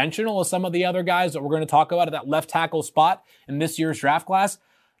as conventional as some of the other guys that we're going to talk about at that left tackle spot in this year's draft class.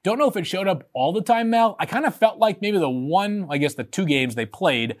 Don't know if it showed up all the time, Mel. I kind of felt like maybe the 2 games they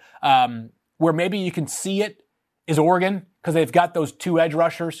played, where maybe you can see it is Oregon, because they've got those 2 edge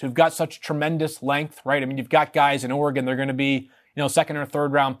rushers who've got such tremendous length, right? I mean, you've got guys in Oregon, they're going to be, second or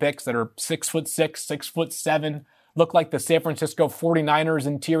third round picks that are 6'6", 6'7", look like the San Francisco 49ers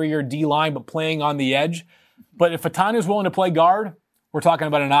interior D-line, but playing on the edge. But if Fatanu's willing to play guard, we're talking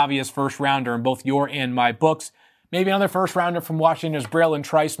about an obvious first rounder in both your and my books. Maybe another first rounder from Washington is Braylon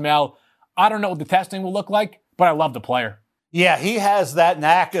Trice, Mel. I don't know what the testing will look like, but I love the player. Yeah, he has that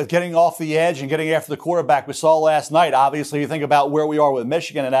knack of getting off the edge and getting after the quarterback. We saw last night. Obviously, you think about where we are with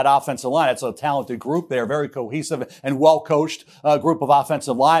Michigan and that offensive line. It's a talented group there, very cohesive and well-coached group of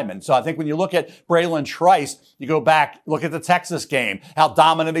offensive linemen. So I think when you look at Braylon Trice, you go back, look at the Texas game, how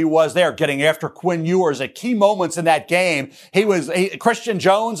dominant he was there, getting after Quinn Ewers at key moments in that game. Christian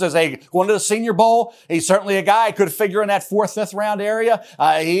Jones going to the Senior Bowl. He's certainly a guy who could figure in that 4th, 5th round area.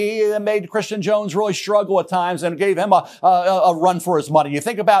 He made Christian Jones really struggle at times and gave him a run for his money. You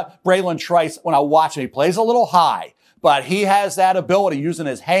think about Braylon Trice, when I watch him, he plays a little high, but he has that ability using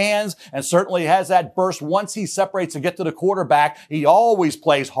his hands and certainly has that burst. Once he separates to get to the quarterback, he always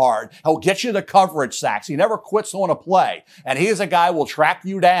plays hard. He'll get you the coverage sacks. He never quits on a play. And he is a guy who will track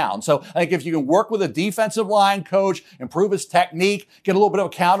you down. So I think if you can work with a defensive line coach, improve his technique, get a little bit of a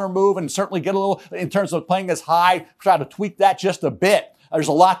counter move, and certainly get a little, in terms of playing as high, try to tweak that just a bit. There's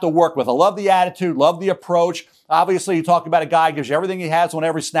a lot to work with. I love the attitude, love the approach. Obviously, you talk about a guy who gives you everything he has on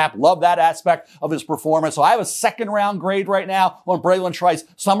every snap. Love that aspect of his performance. So I have a 2nd round grade right now on Braylon Trice.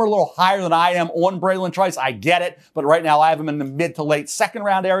 Some are a little higher than I am on Braylon Trice. I get it. But right now I have him in the mid to late 2nd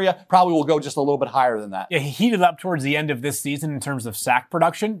round area. Probably will go just a little bit higher than that. Yeah, he heated up towards the end of this season in terms of sack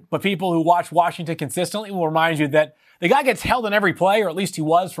production. But people who watch Washington consistently will remind you that the guy gets held in every play, or at least he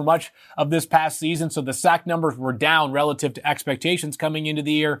was for much of this past season. So the sack numbers were down relative to expectations coming into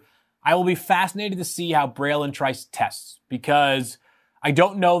the year. I will be fascinated to see how Braylon Trice tests, because I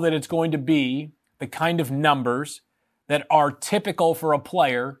don't know that it's going to be the kind of numbers that are typical for a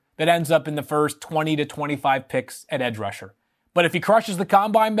player that ends up in the first 20 to 25 picks at edge rusher. But if he crushes the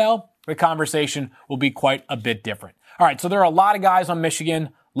combine, Bell, the conversation will be quite a bit different. All right, so there are a lot of guys on Michigan,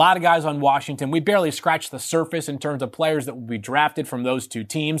 a lot of guys on Washington. We barely scratched the surface in terms of players that will be drafted from those 2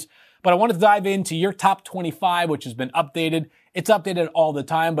 teams. But I wanted to dive into your top 25, which has been updated. It's updated all the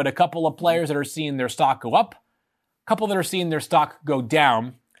time, but a couple of players that are seeing their stock go up, a couple that are seeing their stock go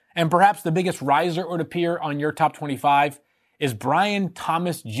down, and perhaps the biggest riser would appear on your top 25 is Brian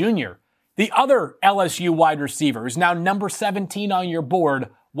Thomas Jr., the other LSU wide receiver, who's now number 17 on your board.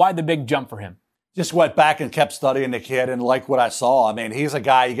 Why the big jump for him? Just went back and kept studying the kid and liked what I saw. I mean, he's a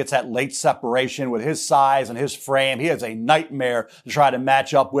guy, he gets that late separation with his size and his frame. He is a nightmare to try to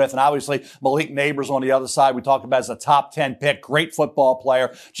match up with. And obviously, Malik Neighbors on the other side, we talk about as a top 10 pick, great football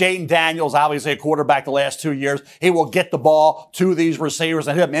player. Jaden Daniels, obviously a quarterback the last 2 years. He will get the ball to these receivers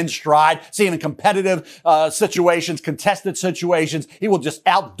and hit them in stride. See him in competitive situations, contested situations. He will just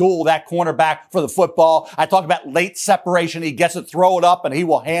outduel that cornerback for the football. I talk about late separation. He gets it, throw it up, and he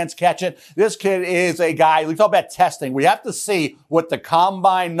will hands catch it. This kid is a guy, we talk about testing. We have to see what the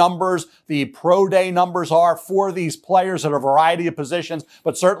combine numbers, the pro day numbers are for these players at a variety of positions,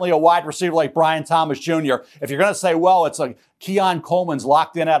 but certainly a wide receiver like Brian Thomas Jr. If you're going to say, well, it's like Keon Coleman's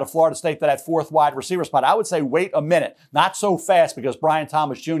locked in out of Florida State to that fourth wide receiver spot, I would say wait a minute. Not so fast, because Brian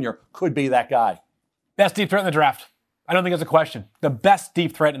Thomas Jr. could be that guy. Best deep threat in the draft. I don't think it's a question. The best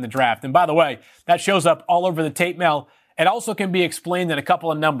deep threat in the draft. And by the way, that shows up all over the tape mail. It also can be explained in a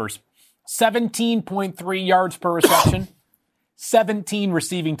couple of numbers. 17.3 yards per reception, 17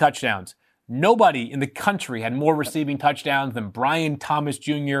 receiving touchdowns. Nobody in the country had more receiving touchdowns than Brian Thomas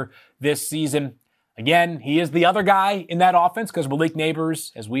Jr. this season. Again, he is the other guy in that offense because Malik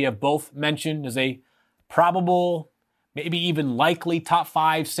Neighbors, as we have both mentioned, is a probable, maybe even likely top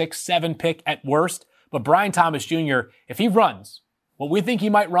 5, 6, 7 pick at worst. But Brian Thomas Jr., if he runs what we think he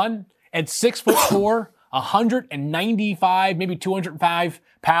might run at 6'4", 195, maybe 205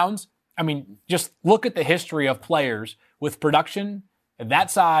 pounds, I mean, just look at the history of players with production at that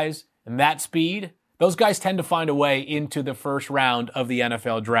size and that speed. Those guys tend to find a way into the first round of the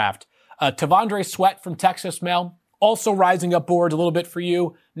NFL draft. Tavondre Sweat from Texas, Mel, also rising up boards a little bit for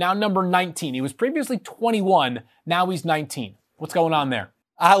you. Now number 19. He was previously 21. Now he's 19. What's going on there?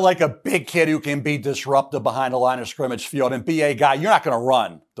 I like a big kid who can be disruptive behind the line of scrimmage field and be a guy. You're not going to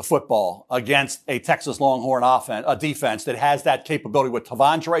run the football against a Texas Longhorn defense that has that capability with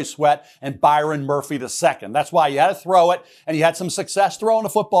Tavondre Sweat and Byron Murphy II. That's why you had to throw it, and you had some success throwing the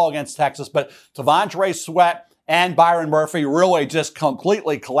football against Texas. But Tavondre Sweat and Byron Murphy really just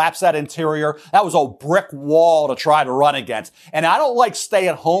completely collapsed that interior. That was a brick wall to try to run against. And I don't like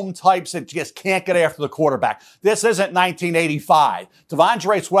stay-at-home types that just can't get after the quarterback. This isn't 1985.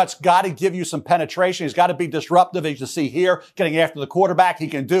 Tavondre Sweat's got to give you some penetration. He's got to be disruptive, as you see here, getting after the quarterback. He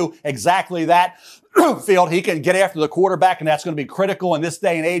can do exactly that. Field, he can get after the quarterback, and that's going to be critical in this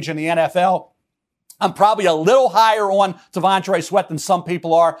day and age in the NFL. I'm probably a little higher on Tavondre Sweat than some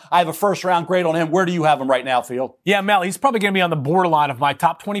people are. I have a first-round grade on him. Where do you have him right now, Field? Yeah, Mel, he's probably going to be on the borderline of my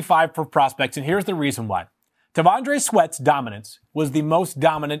top 25 for prospects, and here's the reason why. Tavondre Sweat's dominance was the most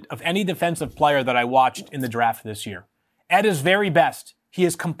dominant of any defensive player that I watched in the draft this year. At his very best, he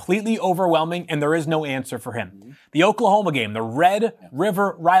is completely overwhelming, and there is no answer for him. The Oklahoma game, the Red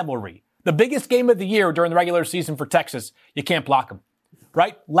River rivalry, the biggest game of the year during the regular season for Texas, you can't block him.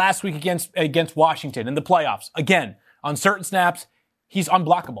 Right? Last week against Washington in the playoffs. Again, on certain snaps, he's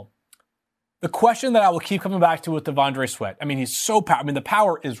unblockable. The question that I will keep coming back to with Tavondre Sweat, I mean, he's so powerful. I mean, the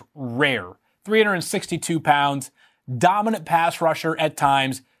power is rare. 362 pounds, dominant pass rusher at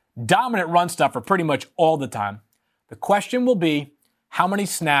times, dominant run stuffer pretty much all the time. The question will be, how many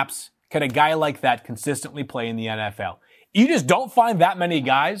snaps can a guy like that consistently play in the NFL? You just don't find that many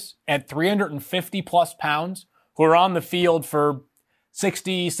guys at 350 plus pounds who are on the field for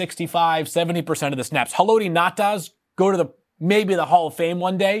 60, 65, 70% of the snaps. Haloti Ngata's go to maybe the Hall of Fame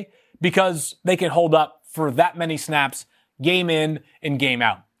one day because they can hold up for that many snaps game in and game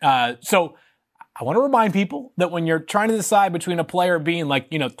out. So I want to remind people that when you're trying to decide between a player being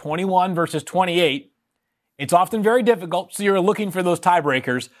 21 versus 28, it's often very difficult. So you're looking for those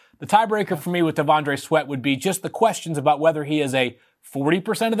tiebreakers. The tiebreaker for me with Tavondre Sweat would be just the questions about whether he is a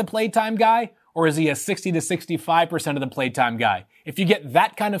 40% of the playtime guy or is he a 60 to 65% of the playtime guy? If you get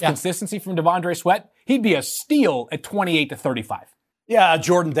that kind of consistency from Tavondre Sweat, he'd be a steal at 28 to 35. Yeah,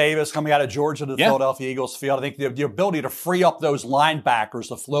 Jordan Davis coming out of Georgia to the Philadelphia Eagles field. I think the ability to free up those linebackers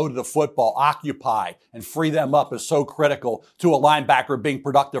to flow to the football, occupy, and free them up is so critical to a linebacker being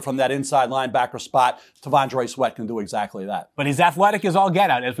productive from that inside linebacker spot. Tavondre Sweat can do exactly that. But he's athletic as all get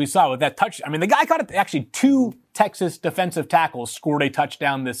out, as we saw with that touch. I mean, the guy caught it. Actually, 2 Texas defensive tackles scored a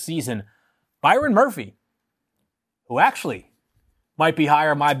touchdown this season. Byron Murphy, who actually might be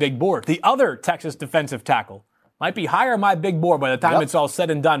higher on my big board. The other Texas defensive tackle, might be higher my big board by the time it's all said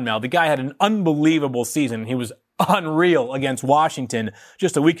and done, Mel. The guy had an unbelievable season. He was unreal against Washington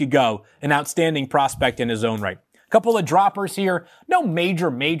just a week ago. An outstanding prospect in his own right. Couple of droppers here. No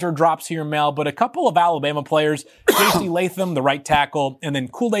major drops here, Mel, but a couple of Alabama players. J.C. Latham, the right tackle, and then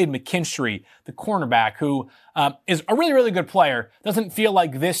Kool-Aid McKinstry, the cornerback, who is a really, really good player. Doesn't feel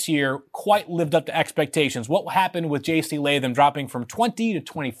like this year quite lived up to expectations. What happened with J.C. Latham dropping from 20 to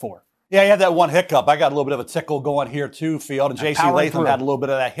 24? Yeah, he had that one hiccup. I got a little bit of a tickle going here too, Field. And J.C. Latham had a little bit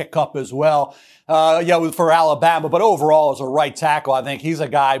of that hiccup as well. For Alabama. But overall, as a right tackle, I think he's a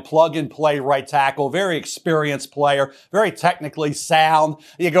guy, plug-and-play right tackle, very experienced player, very technically sound.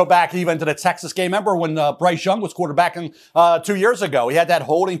 You go back even to the Texas game. Remember when Bryce Young was quarterbacking 2 years ago? He had that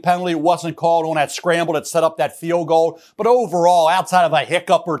holding penalty. It wasn't called on that scramble that set up that field goal. But overall, outside of a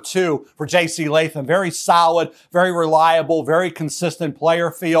hiccup or two for J.C. Latham, very solid, very reliable, very consistent player,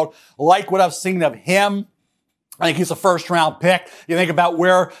 Field. Like what I've seen of him. I think he's a first-round pick. You think about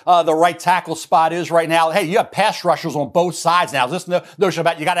where the right tackle spot is right now. Hey, you have pass rushers on both sides now. This notion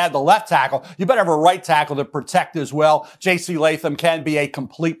about you got to have the left tackle. You better have a right tackle to protect as well. J.C. Latham can be a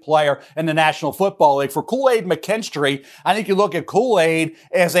complete player in the National Football League. For Kool-Aid McKinstry, I think you look at Kool-Aid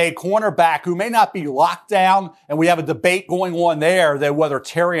as a cornerback who may not be locked down, and we have a debate going on there that whether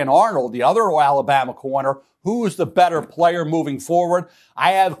Terry and Arnold, the other Alabama corner, who is the better player moving forward?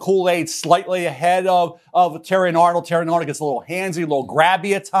 I have Kool-Aid slightly ahead of Terry and Arnold. Terry and Arnold gets a little handsy, a little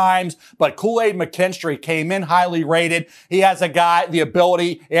grabby at times, but Kool-Aid McKinstry came in highly rated. He has the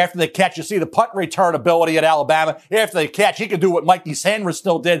ability after the catch. You see the punt return ability at Alabama. After the catch, he can do what Mikey Sanders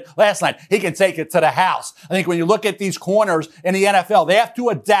still did last night. He can take it to the house. I think when you look at these corners in the NFL, they have to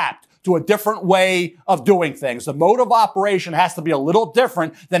adapt to a different way of doing things. The mode of operation has to be a little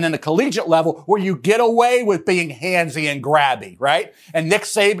different than in the collegiate level where you get away with being handsy and grabby, right? And Nick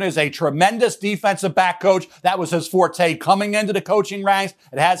Saban is a tremendous defensive back coach. That was his forte coming into the coaching ranks.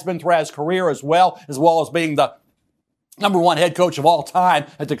 It has been throughout his career as well as being the number one head coach of all time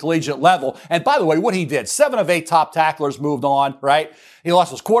at the collegiate level. And by the way, what he did, 7 of 8 top tacklers moved on, right? He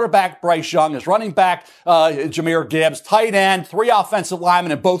lost his quarterback, Bryce Young, his running back, Jahmyr Gibbs, tight end, 3 offensive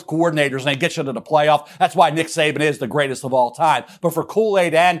linemen, and both coordinators, and they get you to the playoff. That's why Nick Saban is the greatest of all time. But for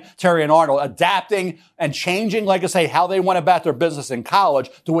Kool-Aid and Terry and Arnold, adapting and changing, like I say, how they went about their business in college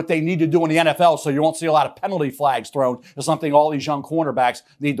to what they need to do in the NFL so you won't see a lot of penalty flags thrown is something all these young cornerbacks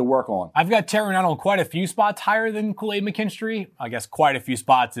need to work on. I've got Terry and Arnold quite a few spots higher than Kool-Aid McKinstry. I guess quite a few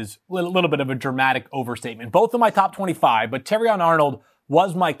spots is a little bit of a dramatic overstatement. Both of my top 25, but Terry and Arnold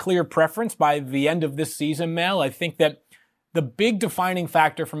was my clear preference by the end of this season, Mel. I think that the big defining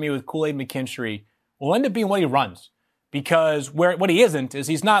factor for me with Kool-Aid McKinstry will end up being what he runs. Because what he isn't is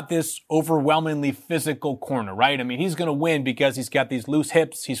he's not this overwhelmingly physical corner, right? I mean, he's going to win because he's got these loose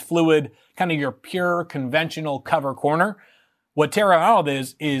hips, he's fluid, kind of your pure conventional cover corner. What Terry Arnold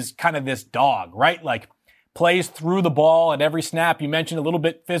is kind of this dog, right? Like, plays through the ball at every snap. You mentioned a little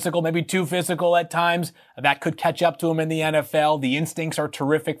bit physical, maybe too physical at times. That could catch up to him in the NFL. The instincts are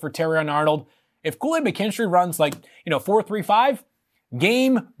terrific for Terry Arnold. If Kool-Aid McKinstry runs 4.35,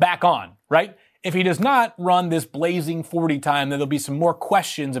 game back on, right? If he does not run this blazing 40 time, then there'll be some more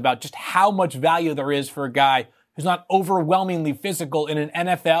questions about just how much value there is for a guy who's not overwhelmingly physical in an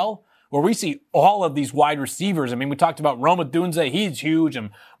NFL where we see all of these wide receivers. I mean, we talked about Roma Dunze, he's huge,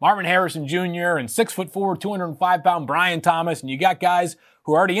 and Marvin Harrison Jr., and 6'4", 205-pound Brian Thomas, and you got guys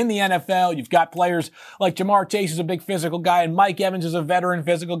who are already in the NFL. You've got players like Jamar Chase, who's a big physical guy, and Mike Evans is a veteran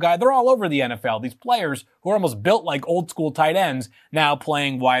physical guy. They're all over the NFL. These players who are almost built like old-school tight ends now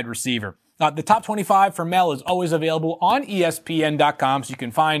playing wide receiver. The top 25 for Mel is always available on ESPN.com, so you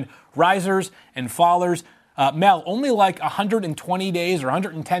can find risers and fallers. Mel, only like 120 days or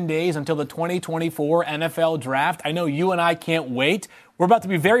 110 days until the 2024 NFL Draft. I know you and I can't wait. We're about to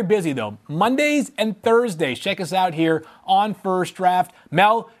be very busy, though. Mondays and Thursdays. Check us out here on First Draft.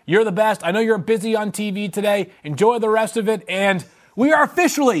 Mel, you're the best. I know you're busy on TV today. Enjoy the rest of it. And we are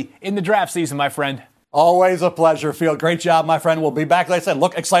officially in the draft season, my friend. Always a pleasure, Field. Great job, my friend. We'll be back, like I said,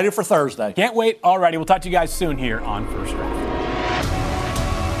 excited for Thursday. Can't wait. Alrighty, we'll talk to you guys soon here on First Draft.